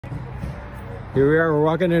Here we are, we're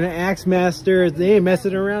walking into Axe Masters. They ain't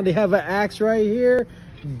messing around. They have an axe right here.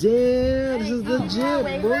 Damn, this is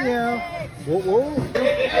legit. Booyah. Whoa, whoa.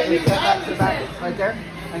 Step back to the back, right there.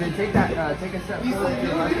 And then take a step forward to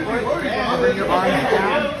your left foot. Bring your arms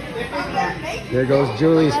down. There goes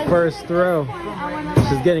Julie's first throw.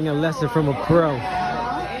 She's getting a lesson from a pro.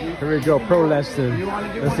 Here we go, pro lesson.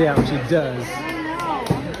 Let's see how she does.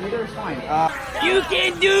 Either is fine. You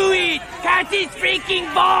can do it! Cut his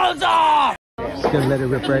freaking balls off! Just gonna let it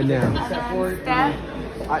rip right now. Step forward. Step?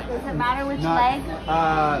 Does it matter which leg?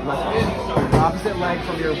 Left. Opposite leg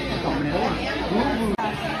from your opponent.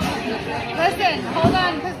 Listen, hold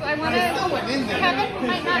on, because I want to... Kevin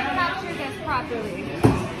might not capture this properly.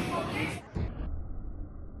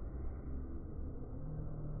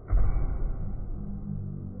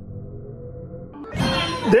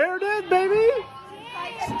 There it is, baby!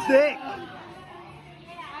 Sick!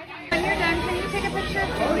 When you're done, can you take a picture?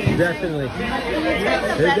 Definitely.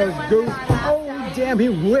 There goes Goose. Oh, damn, he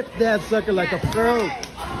whipped that sucker like a pro.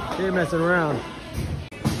 He ain't messing around.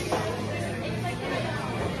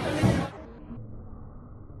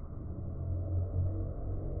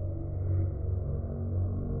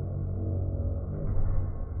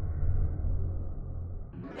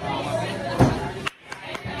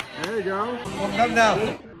 There you go. Well, come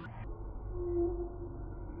now.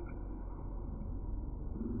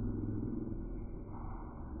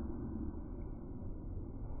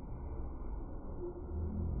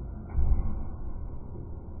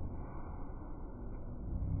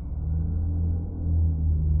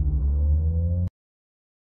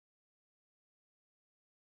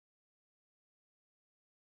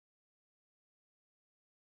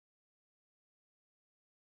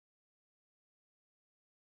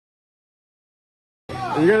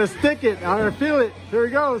 You're gonna stick it. I'm gonna feel it. Here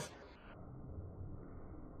he goes.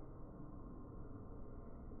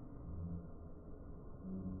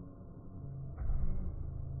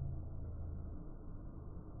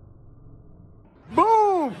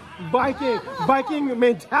 Boom! Viking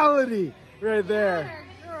mentality right there.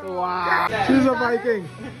 Wow. She's a Viking.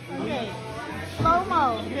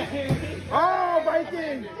 Slow-mo. Oh,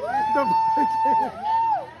 Viking! The Viking!